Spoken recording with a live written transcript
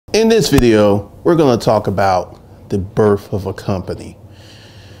In this video, we're going to talk about the birth of a company.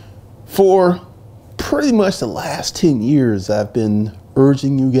 For pretty much the last 10 years, I've been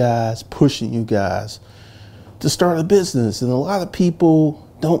urging you guys, pushing you guys to start a business. And a lot of people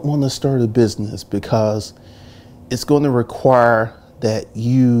don't want to start a business because it's going to require that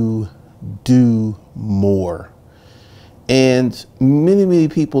you do more. And many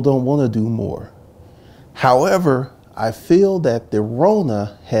people don't want to do more. However, I feel that the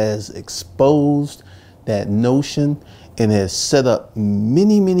Rona has exposed that notion and has set up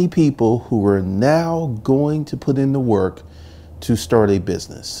many people who are now going to put in the work to start a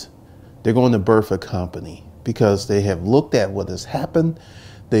business. They're going to birth a company because they have looked at what has happened.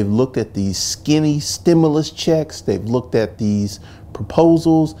 They've looked at these skinny stimulus checks. They've looked at these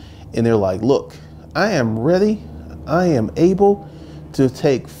proposals and they're like, look, I am ready. I am able to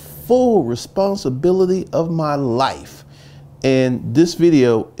take full responsibility of my life. And this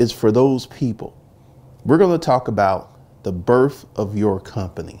video is for those people. We're going to talk about the birth of your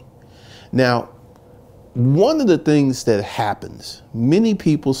company. Now, one of the things that happens, many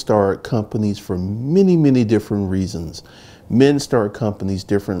people start companies for many different reasons. Men start companies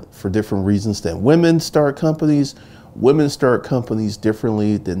for different reasons than women start companies. Women start companies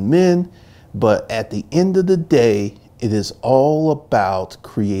differently than men. But at the end of the day, it is all about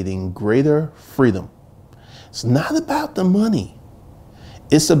creating greater freedom. It's not about the money.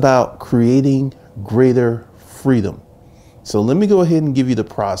 It's about creating greater freedom. So let me go ahead and give you the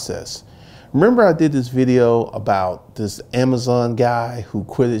process. Remember I did this video about this Amazon guy who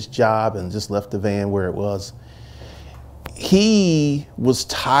quit his job and just left the van where it was. He was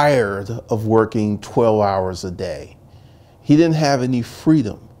tired of working 12 hours a day. He didn't have any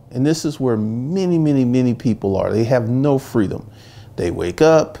freedom. And this is where many people are. They have no freedom. They wake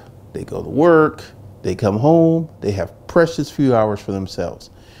up, they go to work, they come home, they have precious few hours for themselves.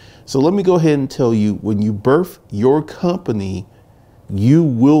 So let me go ahead and tell you, when you birth your company, you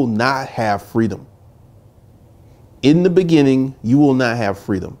will not have freedom. In the beginning, you will not have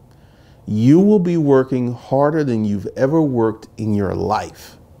freedom. You will be working harder than you've ever worked in your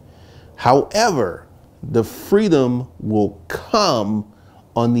life. However, the freedom will come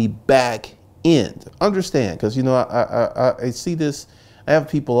on the back end. Understand, because you know I see this. I have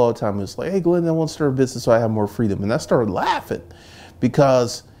people all the time who's like, hey Glenn, I want to start a business so I have more freedom. And I started laughing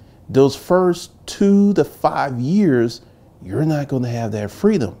because those first 2 to 5 years, you're not going to have that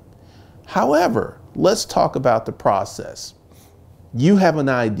freedom. However, let's talk about the process. You have an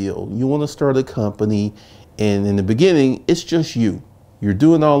ideal. You want to start a company, and in the beginning, it's just you. You're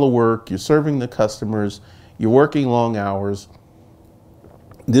doing all the work. You're serving the customers. You're working long hours.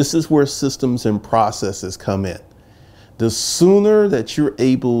 This is where systems and processes come in. The sooner that you're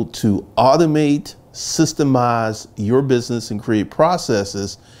able to automate, systemize your business and create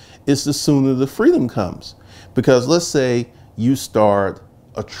processes, is the sooner the freedom comes. Because let's say you start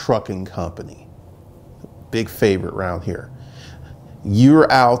a trucking company, big favorite around here. You're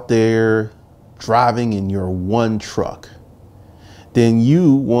out there driving in your one truck. Then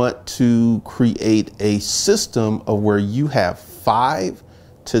you want to create a system of where you have 5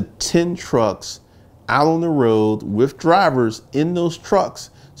 to 10 trucks out on the road with drivers in those trucks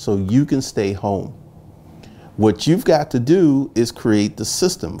so you can stay home. What you've got to do is create the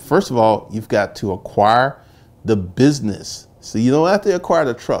system. First of all, you've got to acquire the business. So you don't have to acquire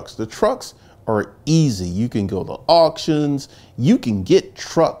the trucks. The trucks are easy. You can go to auctions. You can get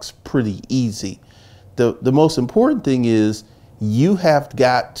trucks pretty easy. The most important thing is you have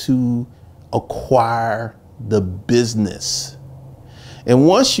got to acquire the business. And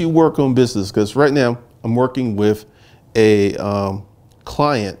once you work on business, because right now I'm working with a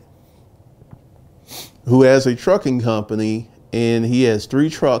client who has a trucking company, and he has 3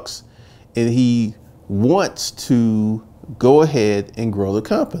 trucks, and he wants to go ahead and grow the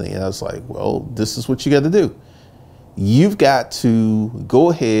company. And I was like, well, this is what you got to do. You've got to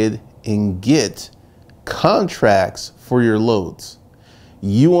go ahead and get contracts for your loads.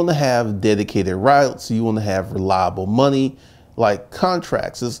 You want to have dedicated routes. You want to have reliable money. Like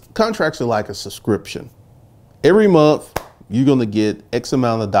contracts. Contracts are like a subscription. Every month, you're going to get X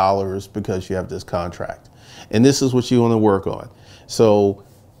amount of dollars because you have this contract. And this is what you want to work on. So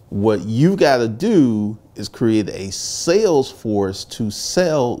what you got to do is create a sales force to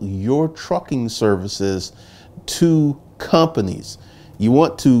sell your trucking services to companies. You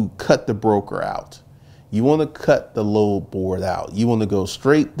want to cut the broker out. You want to cut the load board out. You want to go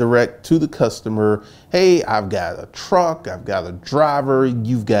straight direct to the customer. Hey, I've got a truck, I've got a driver,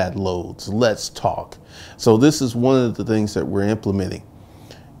 you've got loads. Let's talk. So this is one of the things that we're implementing.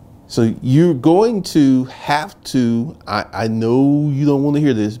 So you're going to have to, I know you don't want to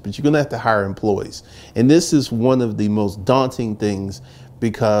hear this, but you're going to have to hire employees. And this is one of the most daunting things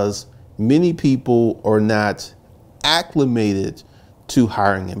because many people are not acclimated to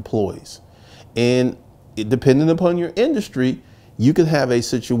hiring employees. And depending upon your industry, you can have a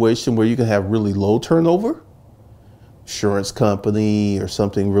situation where you can have really low turnover, insurance company or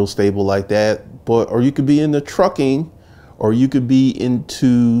something real stable like that, or you could be in the trucking, or you could be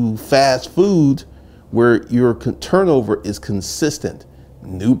into fast food where your turnover is consistent.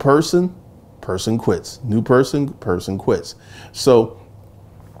 New person, person quits. New person, person quits. So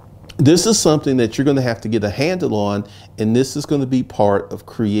this is something that you're going to have to get a handle on, and this is going to be part of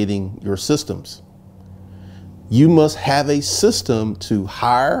creating your systems. You must have a system to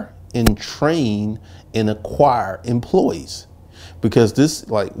hire and train and acquire employees. Because this,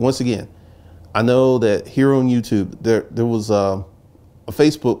 like, once again, I know that here on YouTube, there was a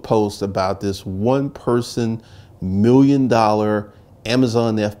Facebook post about this one-person $1 million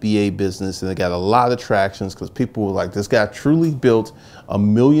Amazon FBA business, and it got a lot of tractions because people were like, this guy truly built $1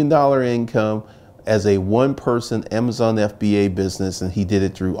 million income as a one-person Amazon FBA business, and he did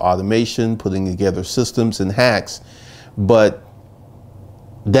it through automation, putting together systems and hacks. But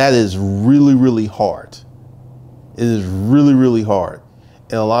that is really, really hard. It is really, really hard.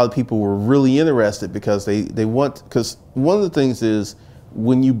 And a lot of people were really interested because because one of the things is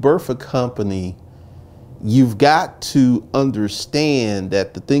when you birth a company, you've got to understand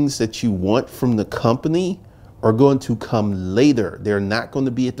that the things that you want from the company are going to come later. They're not going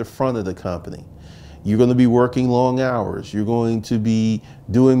to be at the front of the company. You're going to be working long hours. You're going to be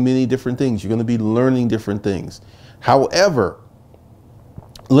doing many different things. You're going to be learning different things. However,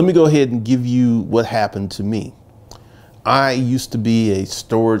 let me go ahead and give you what happened to me. I used to be a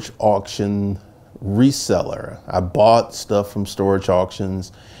storage auction reseller. I bought stuff from storage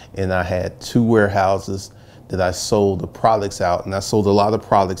auctions, and I had 2 warehouses that I sold the products out, and I sold a lot of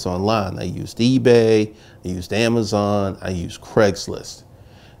products online. I used eBay, I used Amazon, I used Craigslist.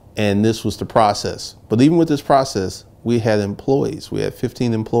 And this was the process. But even with this process, we had employees. We had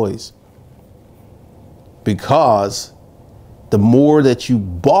 15 employees. Because the more that you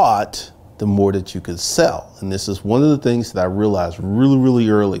bought, the more that you could sell. And this is one of the things that I realized really, really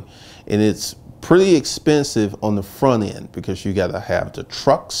early. And it's pretty expensive on the front end because you got to have the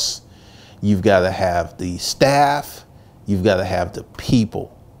trucks, you've got to have the staff, you've got to have the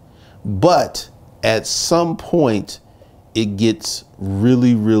people. But at some point, it gets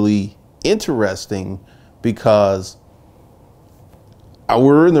really, really interesting because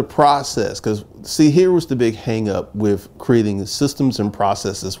we're in the process. Because see, here was the big hang up with creating the systems and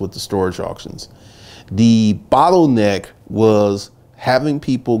processes with the storage auctions. The bottleneck was having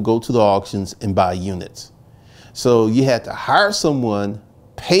people go to the auctions and buy units. So you had to hire someone,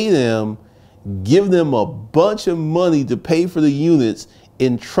 pay them, give them a bunch of money to pay for the units,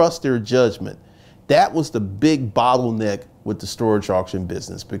 and trust their judgment. That was the big bottleneck with the storage auction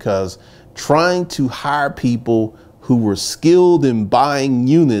business, because trying to hire people who were skilled in buying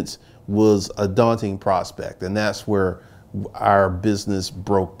units was a daunting prospect. And that's where our business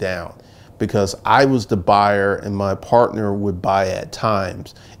broke down, because I was the buyer and my partner would buy at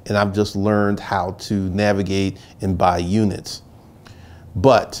times. And I've just learned how to navigate and buy units.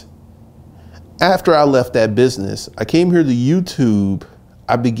 But after I left that business, I came here to YouTube.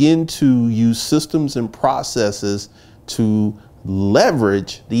 I began to use systems and processes to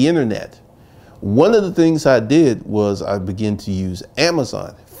leverage the internet. One of the things I did was I began to use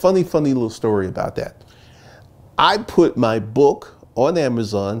Amazon. Funny little story about that. I put my book on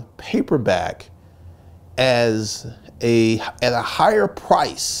Amazon paperback at a higher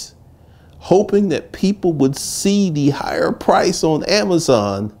price, hoping that people would see the higher price on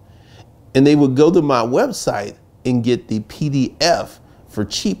Amazon and they would go to my website and get the PDF for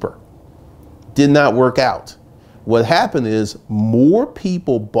cheaper. Did not work out. What happened is more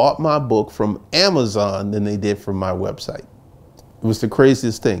people bought my book from Amazon than they did from my website. It was the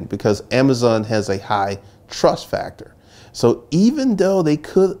craziest thing, because Amazon has a high trust factor. So even though they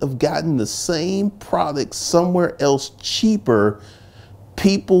could have gotten the same product somewhere else cheaper,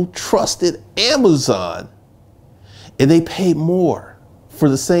 people trusted Amazon and they paid more for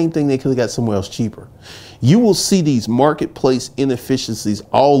the same thing they could have got somewhere else cheaper. You will see these marketplace inefficiencies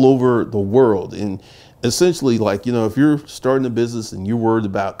all over the world. And essentially, like, you know, if you're starting a business and you're worried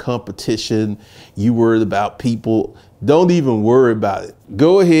about competition, you're worried about people, don't even worry about it.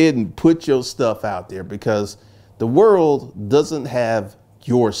 Go ahead and put your stuff out there, because the world doesn't have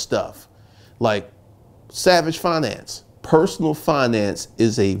your stuff. Like Savage Finance, personal finance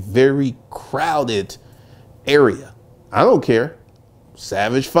is a very crowded area. I don't care.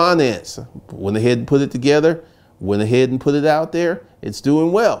 Savage Finance went ahead and put it together, went ahead and put it out there. It's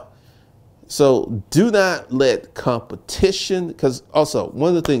doing well. So do not let competition, because also one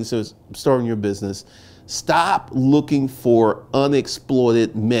of the things is starting your business, stop looking for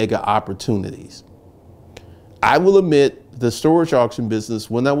unexploited mega opportunities. I will admit the storage auction business,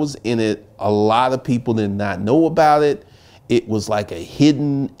 when I was in it, a lot of people did not know about it. It was like a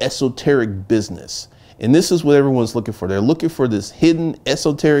hidden esoteric business. And this is what everyone's looking for. They're looking for this hidden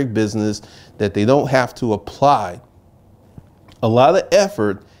esoteric business that they don't have to apply a lot of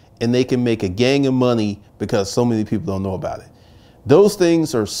effort, and they can make a gang of money because so many people don't know about it. Those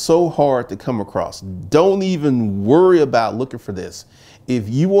things are so hard to come across. Don't even worry about looking for this. If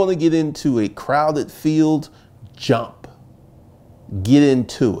you want to get into a crowded field, jump. Get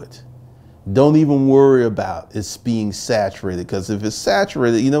into it. Don't even worry about it's being saturated, because if it's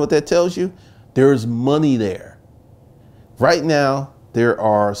saturated, you know what that tells you? There's money there. Right now, there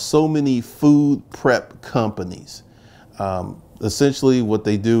are so many food prep companies. Essentially what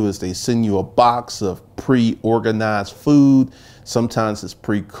they do is they send you a box of pre-organized food. Sometimes it's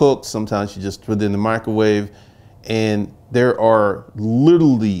pre-cooked, sometimes you just put it in the microwave. And there are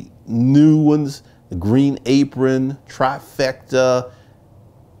literally new ones, the Green Apron, Trifecta.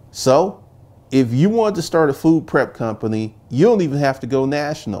 So if you want to start a food prep company, you don't even have to go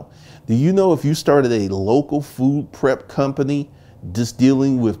national. Do you know if you started a local food prep company, just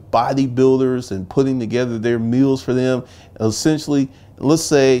dealing with bodybuilders and putting together their meals for them, essentially, let's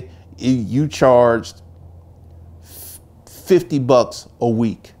say you charged $50 a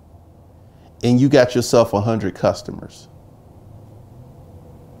week and you got yourself 100 customers.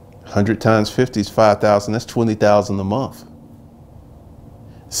 100 times 50 is 5,000. That's 20,000 a month.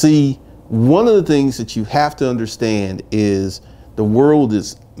 See, one of the things that you have to understand is the world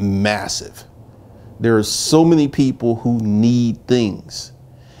is massive. There are so many people who need things,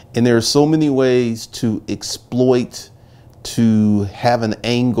 and there are so many ways to exploit, to have an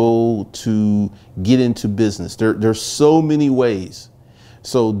angle, to get into business. There's so many ways.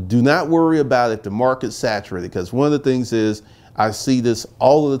 So do not worry about if the market's saturated, because one of the things is, I see this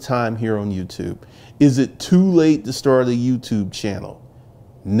all of the time here on YouTube. Is it too late to start a YouTube channel?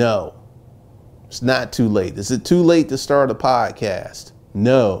 No, it's not too late. Is it too late to start a podcast?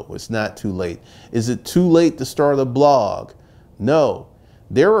 No, it's not too late. Is it too late to start a blog? No.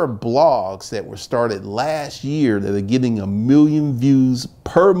 There are blogs that were started last year that are getting 1 million views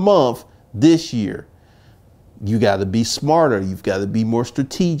per month this year. You got to be smarter. You've got to be more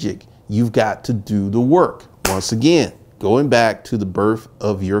strategic. You've got to do the work. Once again, going back to the birth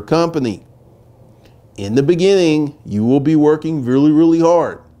of your company. In the beginning, you will be working really, really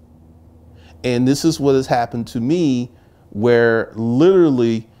hard. And this is what has happened to me, where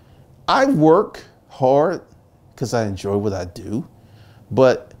literally I work hard because I enjoy what I do.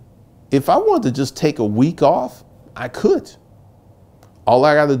 But if I wanted to just take a week off, I could. All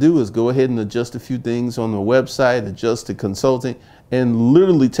I got to do is go ahead and adjust a few things on the website, adjust the consulting, and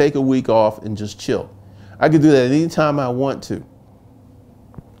literally take a week off and just chill. I could do that anytime I want to.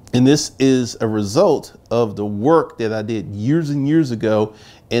 And this is a result of the work that I did years and years ago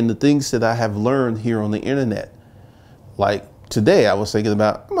and the things that I have learned here on the internet. Like today, I was thinking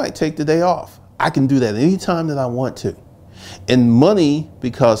about, I might take the day off. I can do that anytime that I want to. And money,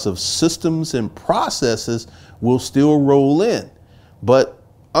 because of systems and processes, will still roll in. But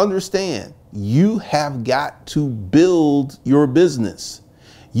understand, you have got to build your business.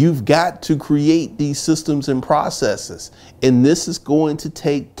 You've got to create these systems and processes. And this is going to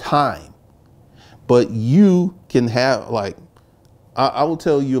take time. But you can have, like, I will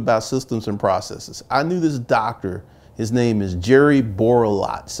tell you about systems and processes. I knew this doctor. His name is Jerry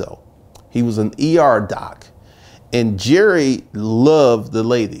Borolazzo. He was an ER doc. And Jerry loved the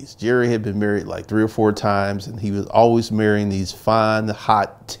ladies. Jerry had been married like 3 or 4 times, and he was always marrying these fine,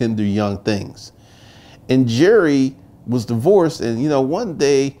 hot, tender young things. And Jerry was divorced, and you know, one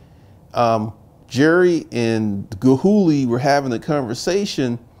day Jerry and Gahuli were having a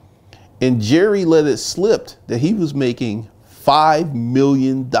conversation, and Jerry let it slip that he was making $5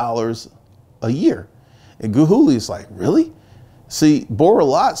 million a year. And Gahuli's like, really? See,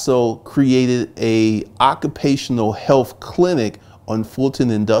 Borolazzo created a occupational health clinic on Fulton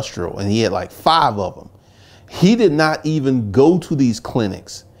Industrial, and he had like 5 of them. He did not even go to these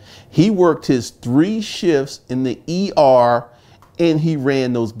clinics. He worked his 3 shifts in the ER, and he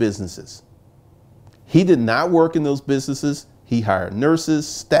ran those businesses. He did not work in those businesses. He hired nurses,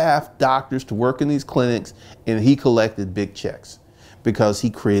 staff, doctors to work in these clinics, and he collected big checks because he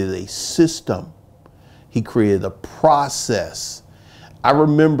created a system. He created a process. I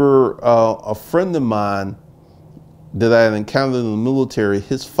remember a friend of mine that I had encountered in the military,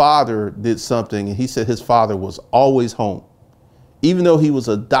 his father did something, and he said his father was always home. Even though he was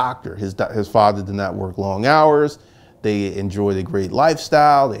a doctor, his father did not work long hours. They enjoyed a great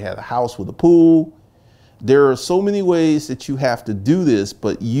lifestyle. They had a house with a pool. There are so many ways that you have to do this,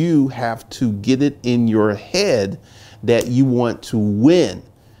 but you have to get it in your head that you want to win.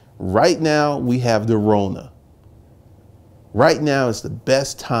 Right now, we have the Rona. Right now is the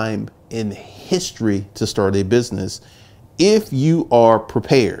best time in history to start a business if you are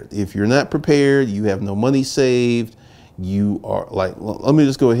prepared. If you're not prepared, you have no money saved, you are like, let me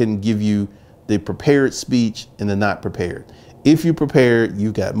just go ahead and give you the prepared speech and the not prepared. If you're prepared,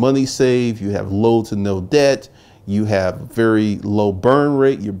 you got money saved, you have low to no debt, you have very low burn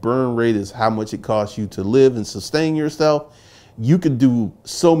rate. Your burn rate is how much it costs you to live and sustain yourself. You could do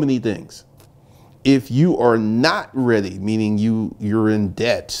so many things. If you are not ready, meaning you're in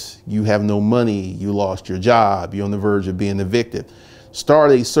debt, you have no money, you lost your job, you're on the verge of being evicted,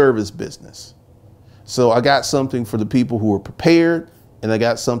 start a service business. So I got something for the people who are prepared, and I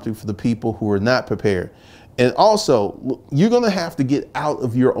got something for the people who are not prepared. And also, you're going to have to get out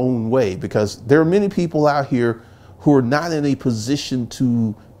of your own way, because there are many people out here who are not in a position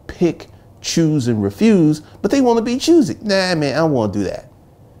to pick, choose, and refuse, but they want to be choosy. Nah, man, I don't want to do that.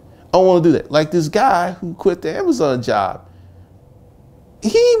 I don't want to do that. Like this guy who quit the Amazon job. He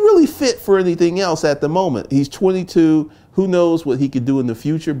ain't really fit for anything else at the moment. He's 22. Who knows what he could do in the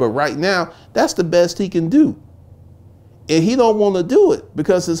future? But right now, that's the best he can do. And he don't want to do it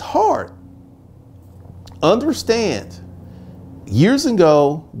because it's hard. Understand, years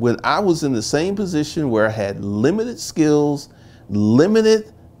ago, when I was in the same position where I had limited skills,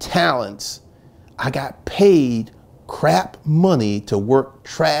 limited talents, I got paid crap money to work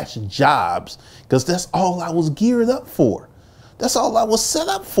trash jobs because that's all I was geared up for. That's all I was set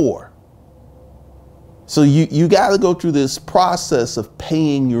up for. So you got to go through this process of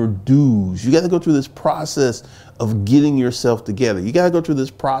paying your dues. You got to go through this process of getting yourself together. You got to go through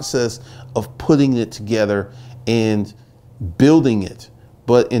this process of putting it together and building it.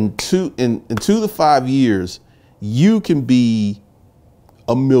 But in 2 to 5 years, you can be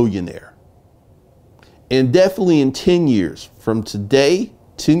a millionaire. And definitely in 10 years from today,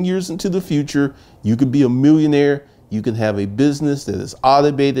 10 years into the future, you could be a millionaire. You can have a business that is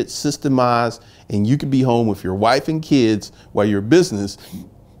automated, systemized, and you can be home with your wife and kids while your business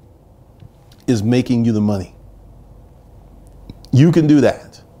is making you the money. You can do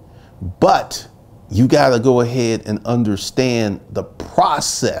that. But you got to go ahead and understand the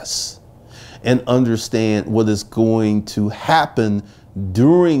process and understand what is going to happen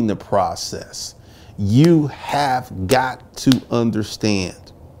during the process. You have got to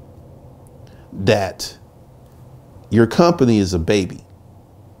understand that your company is a baby.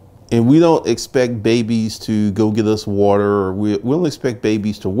 And we don't expect babies to go get us water, or we don't expect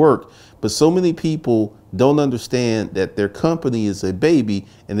babies to work. But so many people don't understand that their company is a baby,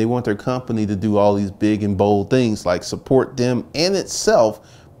 and they want their company to do all these big and bold things like support them and itself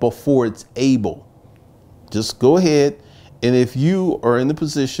before it's able. Just go ahead. And if you are in the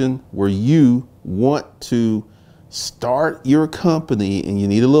position where you want to start your company and you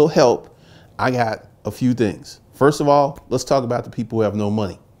need a little help, I got a few things. First of all, let's talk about the people who have no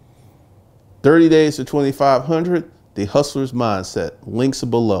money. 30 days to 2,500, the hustler's mindset. Links are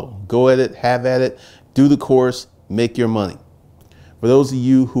below. Go at it, have at it, do the course, make your money. For those of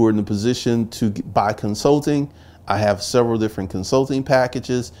you who are in the position to buy consulting, I have several different consulting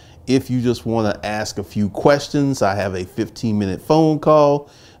packages. If you just want to ask a few questions, I have a 15-minute phone call.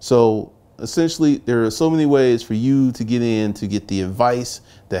 So essentially, there are so many ways for you to get in to get the advice,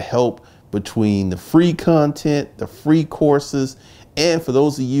 the help between the free content, the free courses, and for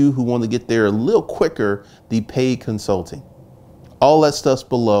those of you who want to get there a little quicker, the paid consulting. All that stuff's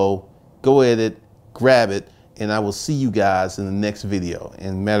below. Go at it, grab it, and I will see you guys in the next video.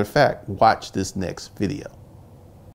 And matter of fact, watch this next video.